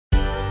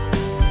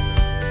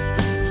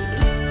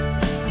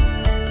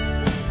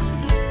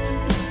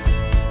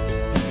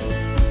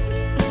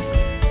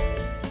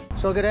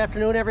So good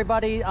afternoon,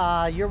 everybody.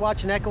 You're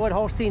watching Echowood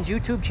Holsteins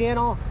YouTube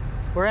channel.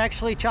 We're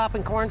actually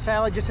chopping corn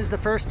silage. This is the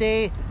first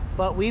day,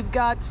 but we've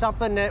got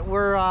something that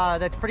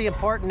that's pretty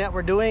important that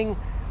we're doing.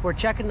 We're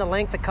checking the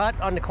length of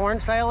cut on the corn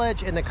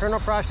silage and the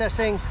kernel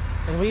processing,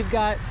 and we've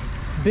got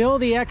Bill,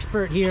 the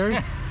expert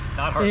here.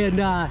 Not hard.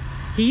 And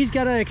he's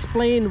gonna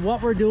explain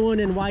what we're doing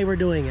and why we're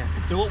doing it.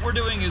 So what we're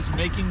doing is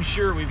making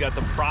sure we've got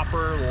the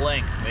proper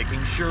length,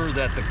 making sure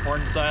that the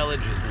corn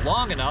silage is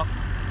long enough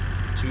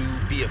to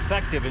be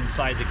effective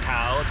inside the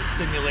cow, to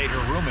stimulate her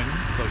rumen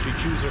so she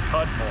chews her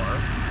cud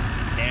more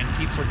and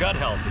keeps her gut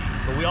healthy.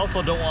 But we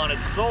also don't want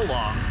it so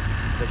long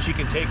that she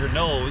can take her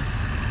nose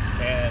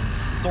and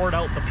sort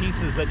out the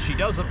pieces that she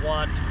doesn't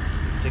want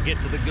to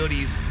get to the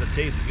goodies that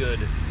taste good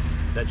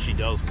that she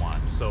does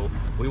want. So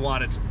we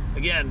want it,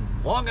 again,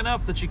 long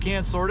enough that she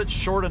can't sort it,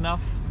 short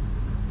enough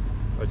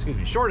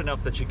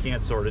that she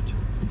can't sort it,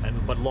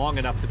 but long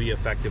enough to be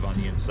effective on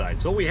the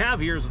inside. So what we have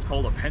here is what's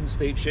called a Penn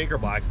State shaker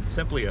box. It's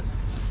simply a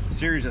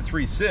series of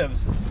 3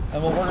 sieves.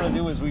 And what we're gonna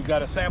do is we've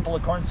got a sample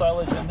of corn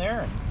silage in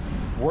there, and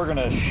we're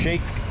gonna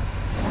shake.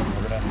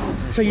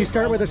 So you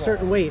start with a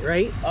certain weight,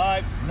 right?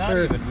 Not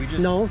even. We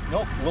just no.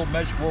 Nope. We'll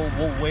measure.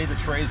 We'll weigh the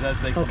trays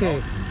as they come out.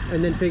 Okay,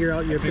 and then figure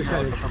out your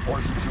percentage. Out the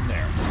proportions from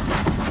there.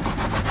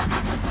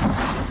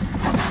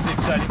 This is the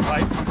exciting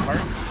part.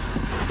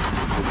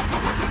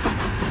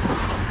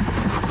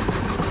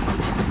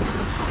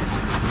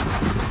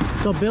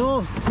 So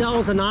Bill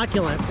sells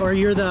inoculant, or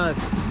you're the,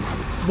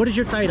 what is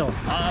your title?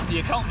 I'm the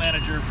account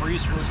manager for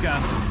Eastern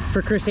Wisconsin.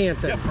 For Chris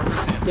Hansen. Yep, for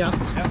Chris Hansen.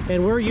 Yep.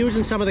 And we're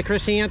using some of the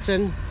Chris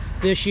Hansen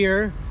this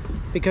year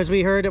because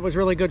we heard it was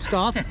really good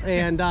stuff.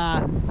 And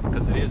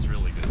because it is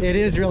really good. It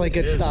is really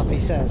good stuff, he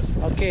says.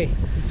 Okay,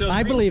 so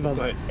I believe him.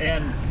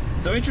 And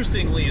so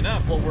interestingly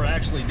enough, what we're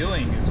actually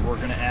doing is we're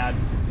going to add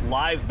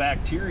live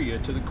bacteria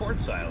to the corn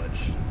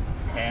silage.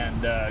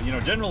 And you know,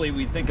 generally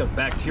we think of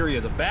bacteria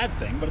as a bad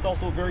thing, but it's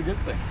also a very good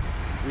thing.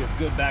 We have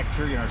good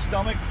bacteria in our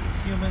stomachs, as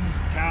humans,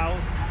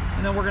 cows,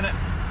 and then we're going to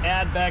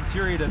add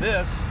bacteria to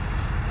this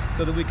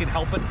so that we can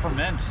help it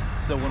ferment.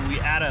 So when we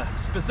add a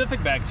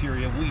specific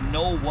bacteria, we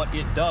know what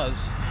it does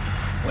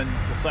when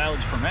the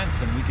silage ferments,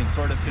 and we can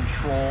sort of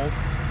control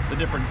the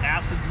different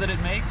acids that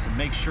it makes and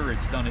make sure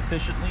it's done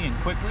efficiently and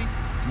quickly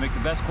to make the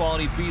best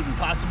quality feed we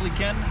possibly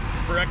can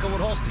for Echowood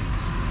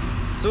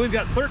Holsteins. So we've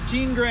got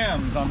 13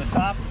 grams on the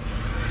top.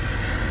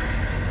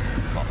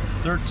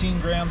 13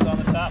 grams on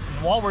the top.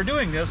 And while we're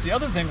doing this, the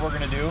other thing we're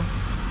going to do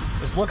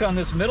is look on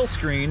this middle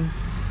screen,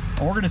 and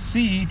we're going to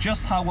see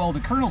just how well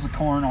the kernels of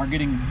corn are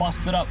getting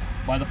busted up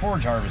by the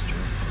forage harvester.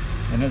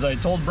 And as I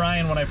told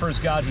Brian when I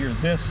first got here,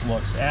 this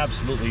looks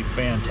absolutely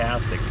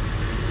fantastic.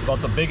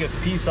 About the biggest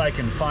piece I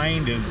can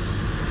find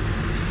is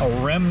a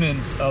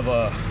remnant of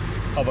a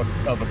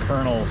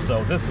kernel,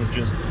 so this is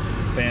just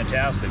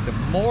fantastic. The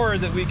more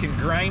that we can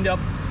grind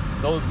up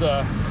those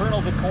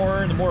kernels of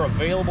corn, the more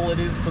available it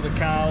is to the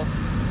cow,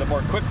 the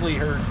more quickly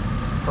her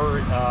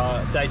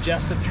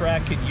digestive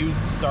tract can use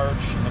the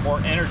starch, and the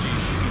more energy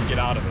she can get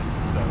out of it.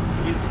 So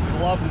we'd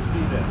love to see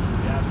this.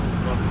 We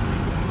absolutely love to see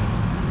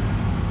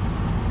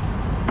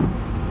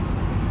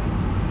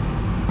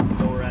this.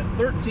 So we're at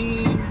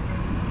 13.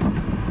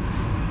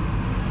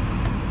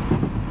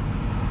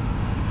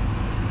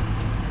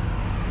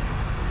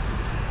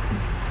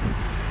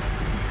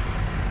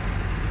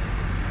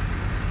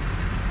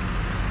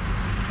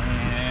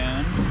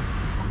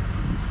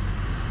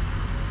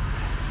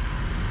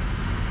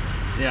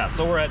 Yeah,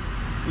 so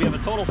we have a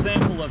total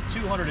sample of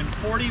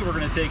 240. We're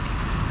going to take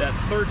that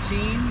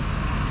 13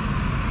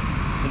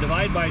 and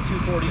divide by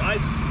 240. I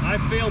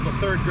failed the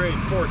 3rd grade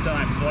 4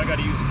 times, so I got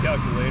to use a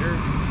calculator.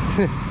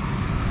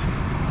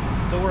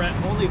 So we're at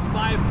only 5%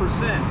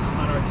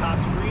 on our top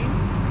screen.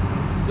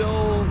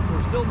 So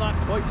we're still not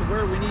quite to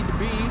where we need to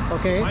be.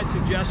 Okay. So my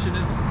suggestion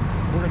is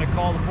we're going to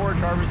call the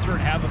forage harvester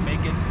and have him make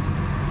it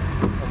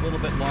a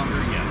little bit longer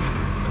yet.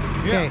 So,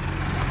 yeah. Okay.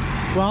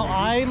 Well,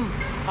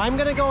 I'm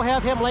gonna go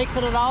have him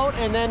lengthen it out,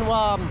 and then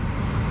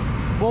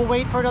we'll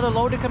wait for another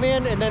load to come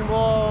in, and then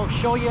we'll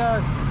show you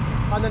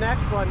on the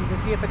next one to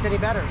see if it's any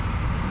better.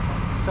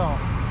 So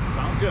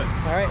sounds good.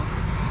 All right.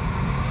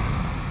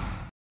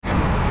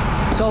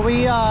 So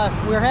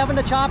we're having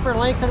the chopper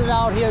lengthen it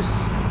out. His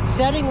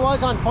setting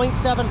was on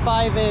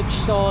 0.75 inch,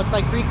 so it's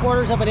like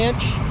 3/4 of an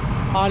inch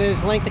on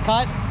his length of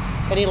cut,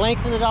 and he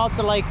lengthened it out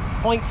to like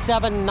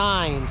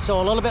 0.79, so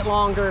a little bit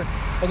longer.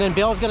 And then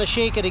Bill's gonna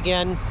shake it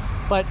again.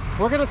 But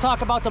we're going to talk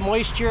about the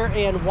moisture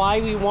and why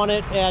we want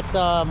it at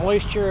the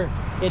moisture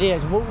it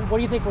is. What do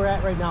you think we're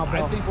at right now,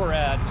 Bill? I think we're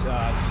at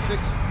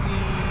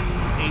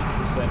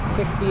 68%.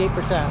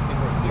 68%. I think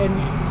we're at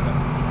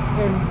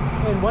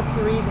 68%. And what's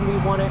the reason we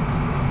want it?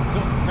 So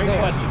great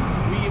question.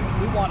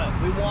 We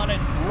want it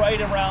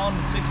right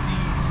around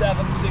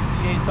 67,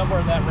 68,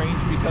 somewhere in that range,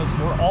 because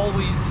we're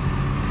always,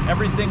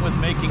 everything with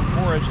making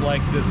forage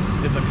like this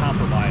is a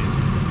compromise.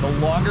 The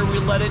longer we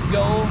let it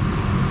go,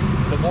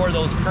 the more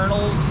those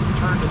kernels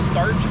turn to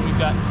starch, and we've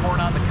got corn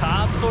on the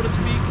cob, so to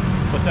speak.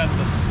 But then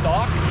the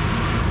stalk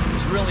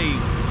is really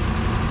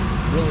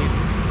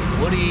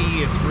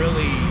woody. It's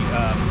really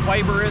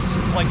fibrous.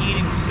 It's like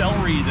eating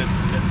celery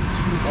that's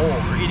too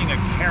old, or eating a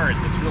carrot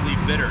that's really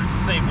bitter. It's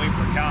the same way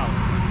for cows.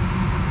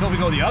 So if we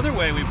go the other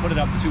way, we put it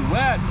up too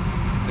wet,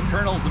 the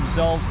kernels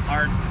themselves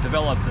aren't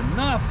developed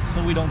enough,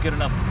 so we don't get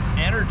enough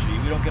energy,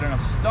 we don't get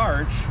enough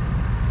starch,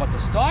 but the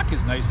stalk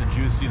is nice and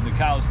juicy and the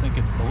cows think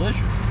it's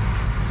delicious.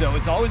 So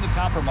it's always a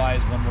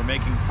compromise when we're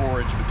making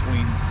forage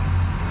between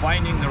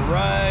finding the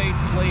right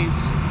place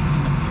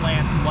in the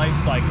plant's life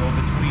cycle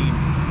between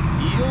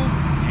yield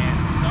and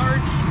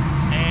starch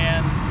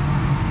and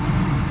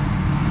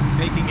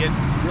making it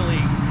really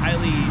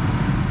highly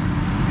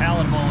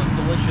palatable and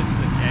delicious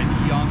and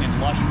young and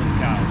lush for the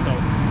cow. So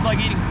it's like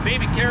eating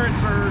baby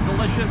carrots are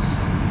delicious.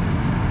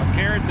 A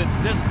carrot that's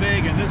this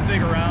big and this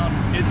big around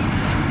isn't.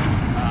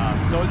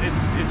 So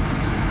it's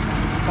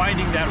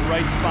finding that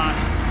right spot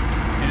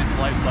in its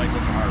life cycle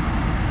to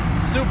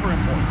harvest. Super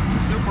important.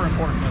 It's super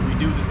important that we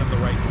do this in the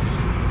right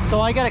moisture. So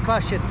I got a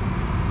question.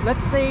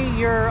 Let's say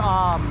your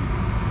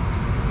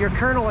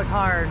kernel is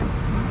hard,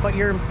 but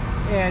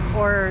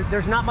or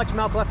there's not much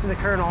milk left in the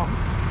kernel,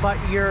 but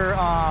your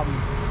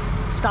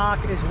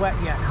stock is wet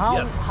yet.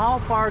 How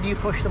far do you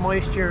push the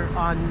moisture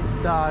on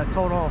the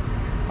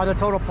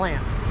total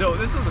plant? So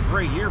this was a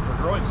great year for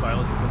growing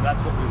silage because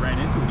that's what we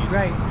ran into in these.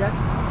 Right. That's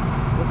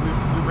what we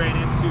ran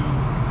into.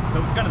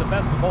 So it's kind of the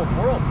best of both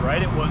worlds, right?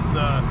 It was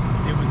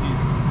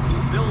these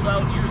filled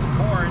out ears of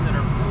corn that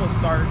are full of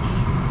starch,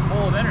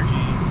 full of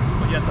energy,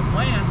 but yet the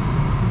plants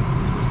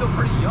are still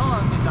pretty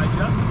young and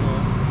digestible.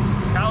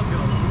 The cow's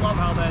gonna love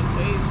how that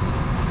tastes.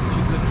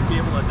 She's gonna be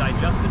able to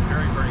digest it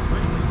very, very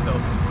quickly. So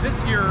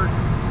this year,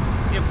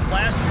 if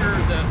last year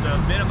the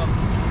minimum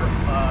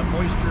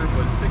moisture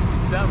was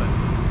 67,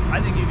 I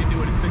think you can do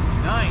it at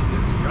 69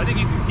 this year. I think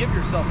you can give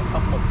yourself a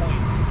couple of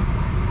points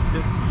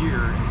this year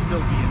and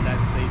still be in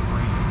that safe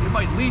range. It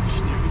might leach,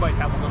 you might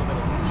have a little bit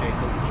of leachate,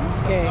 a little juice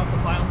coming out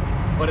the pile,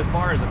 but as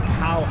far as a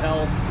cow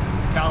health,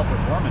 cow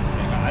performance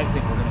thing, I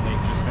think we're going to make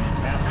just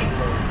fantastic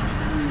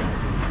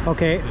progress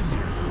okay. this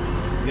year.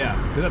 Yeah,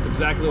 because that's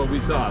exactly what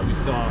we saw. We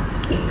saw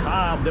a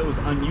cob that was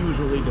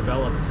unusually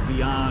developed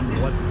beyond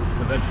what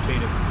the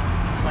vegetative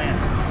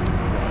plants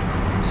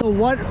was. So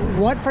what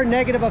for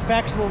negative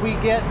effects will we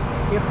get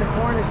if the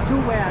corn is too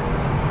wet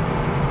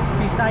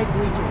besides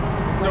leaching?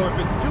 So if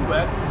it's too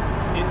wet,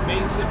 it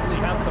may simply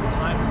have some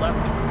time left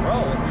to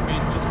grow, and we may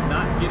just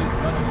not get as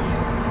much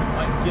yield. We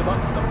might give up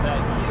some of that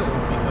yield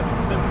because it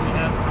simply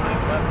has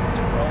time left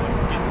to grow and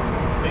get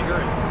bigger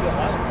and fill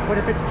out. But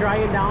if it's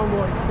drying down,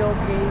 will it still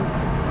gain?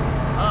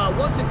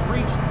 Once it's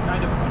reached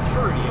kind of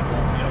maturity, it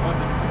won't. You know, once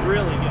it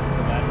really gets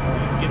to that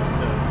point, gets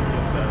to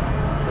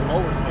the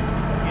lower 60s,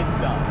 it's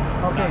done.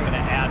 Okay. We're not going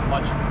to add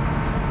much.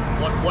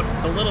 What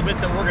the little bit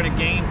that we're going to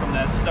gain from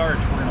that starch,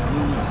 we're going to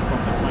lose from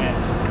the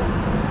plants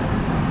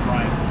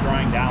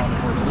drying down, and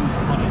we're going to lose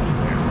tonnage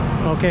there.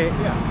 Okay.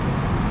 Yeah.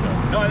 So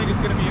no, I think it's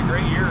going to be a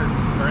great year.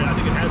 I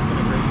think it has been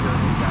a great year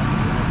in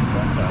Wisconsin.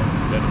 So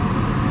been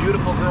a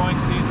beautiful growing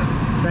season.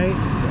 Right.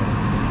 So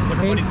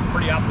everybody's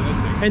pretty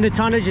optimistic. And the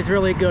tonnage is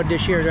really good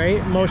this year,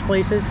 right? Most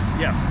places.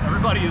 Yes,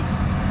 everybody is.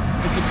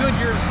 It's a good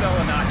year to sell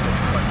inoculum,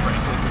 quite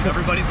frankly.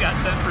 Everybody's got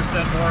 10%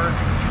 more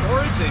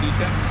forage. They need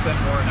 10%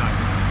 more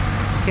inoculum.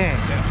 Okay.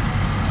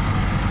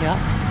 Yeah.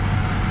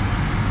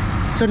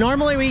 So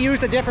normally we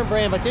used a different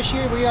brand, but this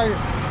year we are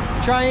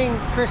trying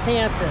CHR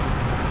Hansen,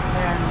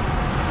 and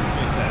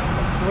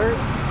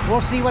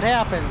we'll see what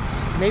happens.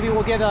 Maybe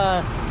we'll get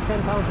a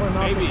 10 pounds more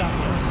milk. Maybe.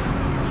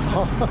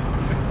 So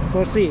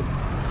we'll see.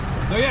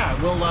 So yeah,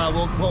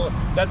 we'll.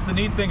 That's the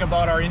neat thing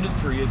about our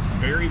industry. It's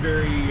very,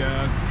 very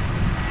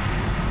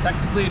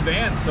technically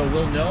advanced. So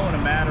we'll know in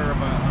a matter of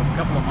a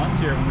couple of months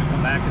here when we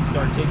come back and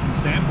start taking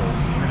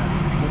samples.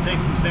 We'll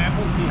take some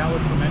samples, see how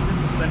it fermented.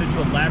 We'll send it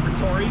to a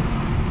laboratory.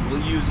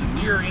 We'll use a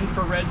near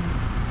infrared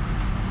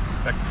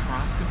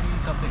spectroscopy,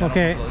 something.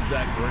 Okay. I don't know the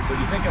exact word, but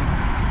you think of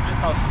just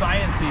how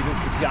sciencey this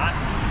has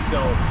gotten. So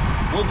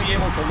we'll be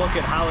able to look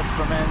at how it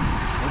ferments.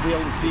 We'll be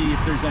able to see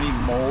if there's any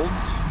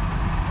molds,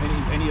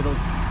 any of those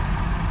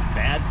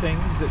bad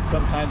things that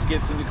sometimes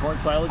gets into corn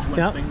silage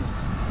when things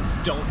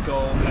don't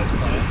go as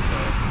planned. So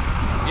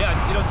yeah,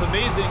 you know, it's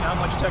amazing how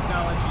much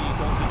technology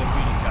goes into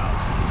feeding cows.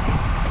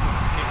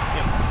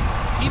 If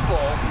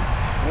people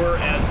were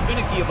as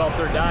finicky about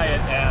their diet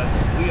as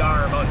we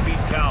are about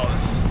feeding cows,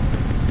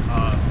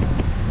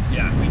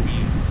 yeah, we'd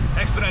be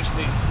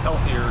exponentially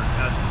healthier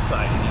as a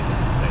society.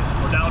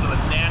 We're down to the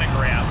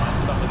nanogram on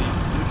some of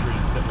these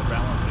nutrients that we're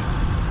balancing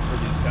for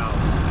these cows,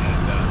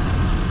 and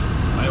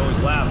I always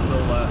laugh.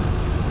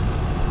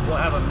 We'll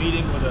have a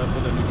meeting with a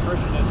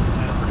nutritionist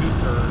and a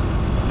producer.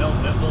 They'll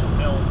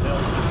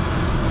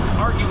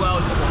argue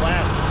out to the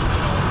last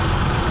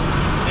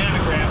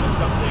nanogram of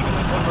something, and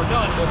then when we're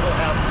done, we'll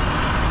have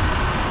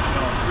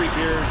 3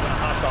 beers and a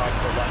hot dog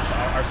for lunch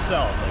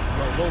ourselves.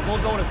 Like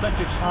we'll go to such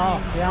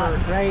extremes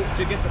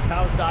to get the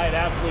cow's diet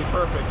absolutely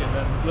perfect, and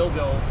then we'll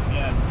go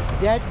and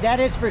that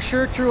is for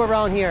sure true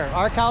around here.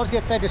 Our cows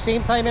get fed the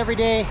same time every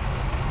day.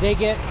 They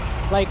get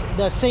like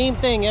the same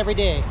thing every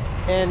day,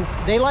 and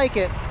they like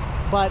it,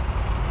 but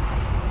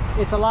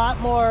it's a lot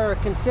more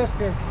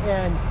consistent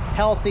and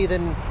healthy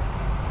than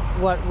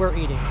what we're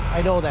eating.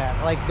 I know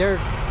that. Like they're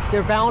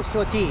balanced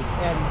to a T,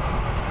 and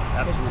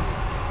absolutely.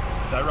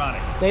 It's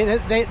ironic.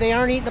 They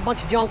aren't eating a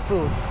bunch of junk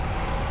food,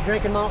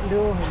 drinking Mountain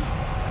Dew. And,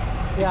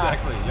 yeah.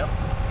 Exactly. Yep.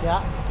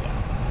 Yeah.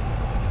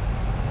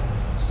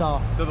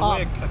 So the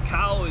way a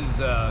cow is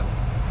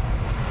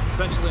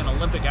essentially an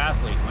Olympic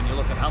athlete, when you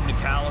look at how many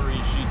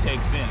calories she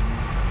takes in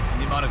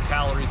and the amount of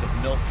calories of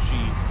milk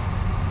she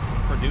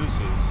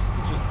produces,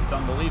 it's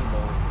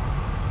unbelievable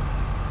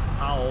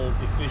how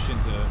efficient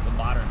the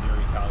modern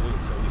dairy cow is.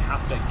 So we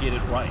have to get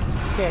it right.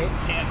 Okay.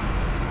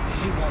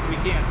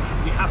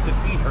 We have to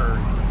feed her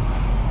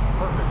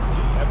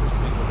perfectly every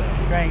single day.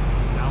 Right.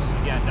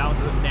 Down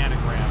to the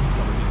nanogram.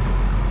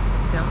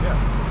 Yeah.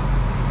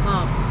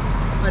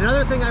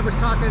 Another thing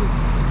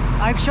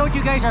I've showed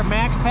you guys our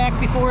max pack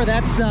before.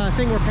 That's the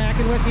thing we're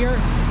packing with here.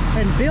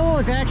 And Bill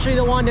is actually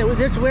the one that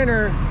this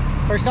winter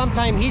or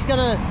sometime he's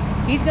gonna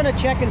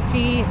check and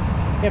see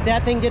if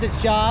that thing did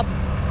its job.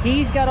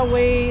 He's got a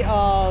way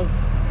of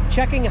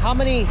checking how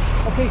many.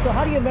 Okay, so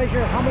how do you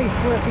measure how many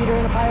square feet are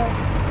in a pile?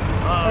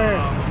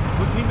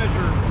 We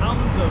measure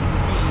pounds of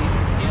feed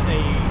in a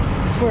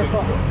square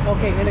foot.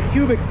 Okay, in a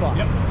cubic foot.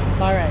 Yep.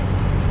 All right.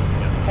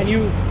 Yep. And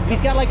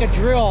he's got like a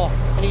drill,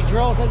 and he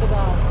drills into the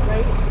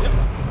right. Yep.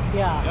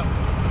 Yeah. Yep.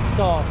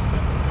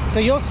 So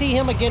you'll see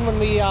him again when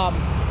we do that.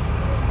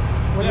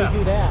 We'll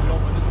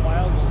open this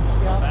file. We'll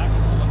go back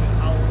and we'll look at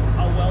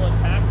how well it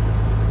packed,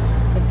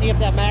 and see if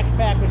that max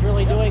pack was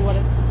really doing what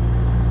it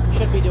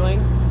should be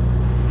doing.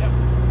 Yep.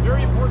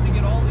 Very important to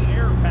get all the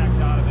air packed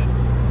out of it.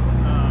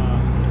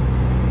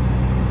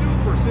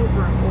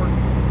 Super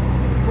important.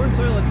 Corn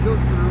silage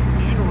goes through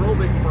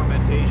anaerobic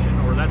fermentation,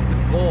 or that's the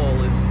goal,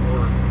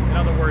 or in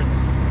other words,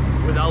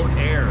 without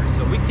air.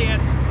 So we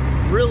can't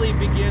really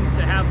begin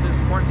to have this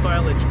corn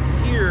silage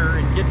here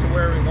and get to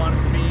where we want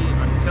it to be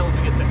until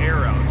we get the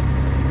air out.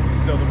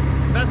 So the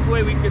best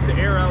way we can get the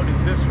air out is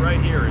this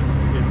right here, is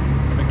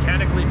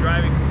mechanically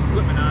driving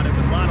equipment on it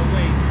with a lot of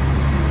weight.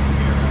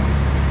 The air out.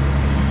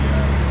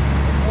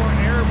 The more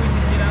air we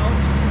can get out,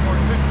 the more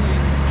quickly,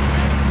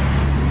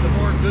 the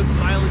more good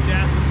silage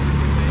acids we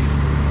can make.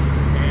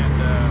 And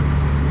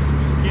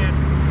just can't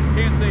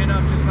say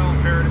enough just how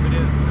imperative it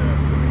is to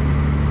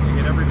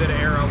get every bit of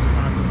air out we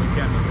possibly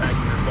can with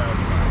packing your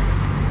silage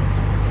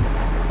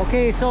pile.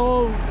 Okay,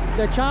 so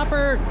the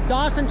chopper,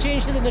 Dawson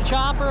changed it in the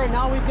chopper, and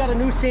now we've got a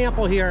new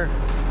sample here.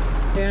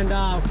 And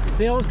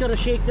Bill's gonna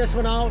shake this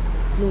one out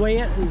and weigh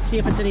it and see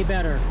if it's any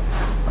better.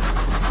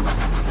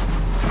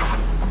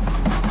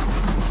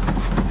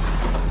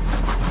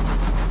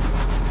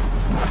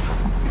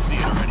 You can see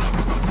it already.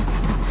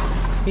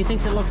 He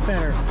thinks it looks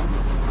better.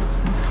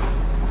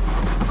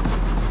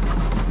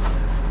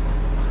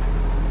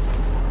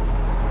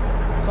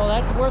 So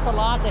that's worth a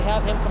lot to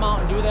have him come out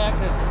and do that,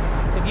 because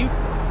if you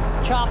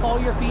chop all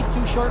your feed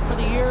too short for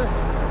the year,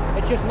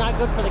 it's just not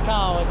good for the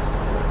cow.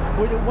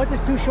 What is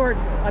too short?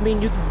 I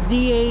mean, you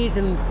DAs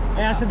and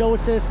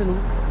acidosis and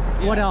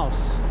what else?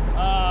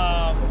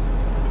 The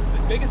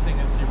biggest thing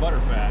is your butter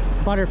fat.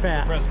 Butter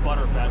fat. Suppressed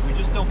butter fat. We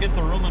just don't get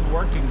the rumen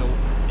working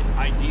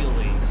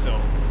ideally. So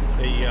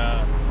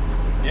her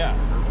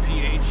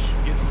pH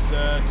gets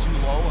too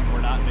low, and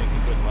we're not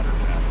making good butter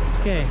fat.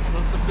 So okay.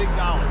 That's a big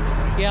dollar.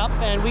 Yep,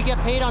 and we get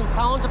paid on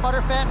pounds of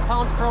butter fat and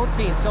pounds of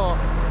protein. So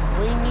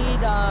we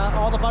need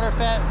all the butter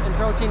fat and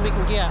protein we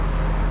can get.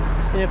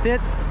 And if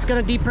it's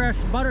going to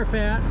depress butter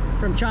fat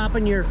from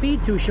chopping your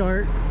feed too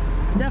short,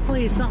 it's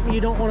definitely something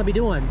you don't want to be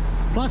doing.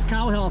 Plus,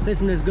 cow health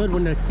isn't as good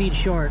when the feed's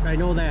short. I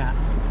know that.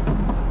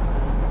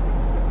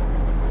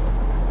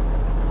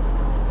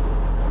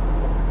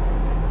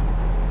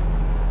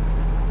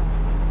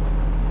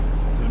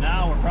 So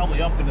now we're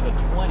probably up into the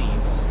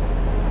 20s.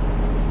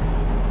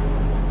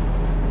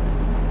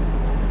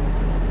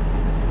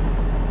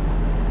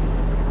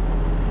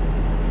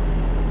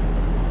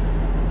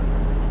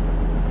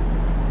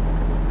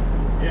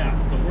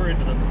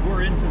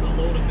 We're into the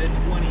low to mid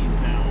 20s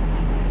now,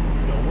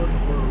 so we're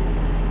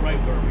right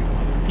where we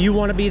want to be. You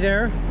want to be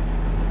there?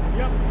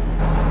 Yep.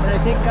 And I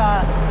think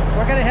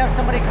we're going to have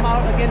somebody come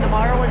out again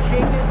tomorrow and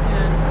shake it,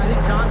 and I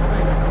think John's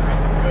going to come.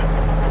 Good.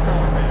 So,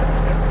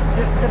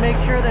 just to make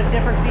sure that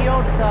different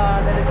fields,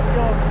 that it's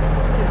still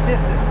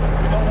consistent.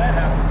 We know that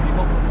happens. You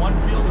go from one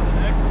field to the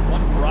next,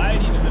 one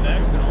variety to the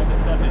next, and all of a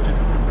sudden it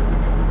just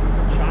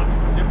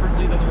chops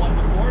differently than the one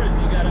before, and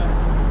you got to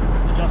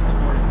adjust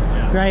accordingly.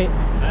 Yeah. Right.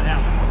 That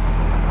happens.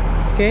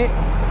 Okay.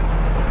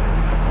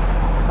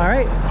 All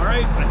right. All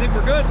right. I think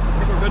we're good. I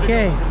think we're good to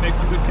go. Make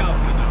some good cow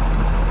feed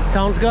now.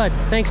 Sounds good.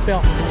 Thanks,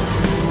 Bill.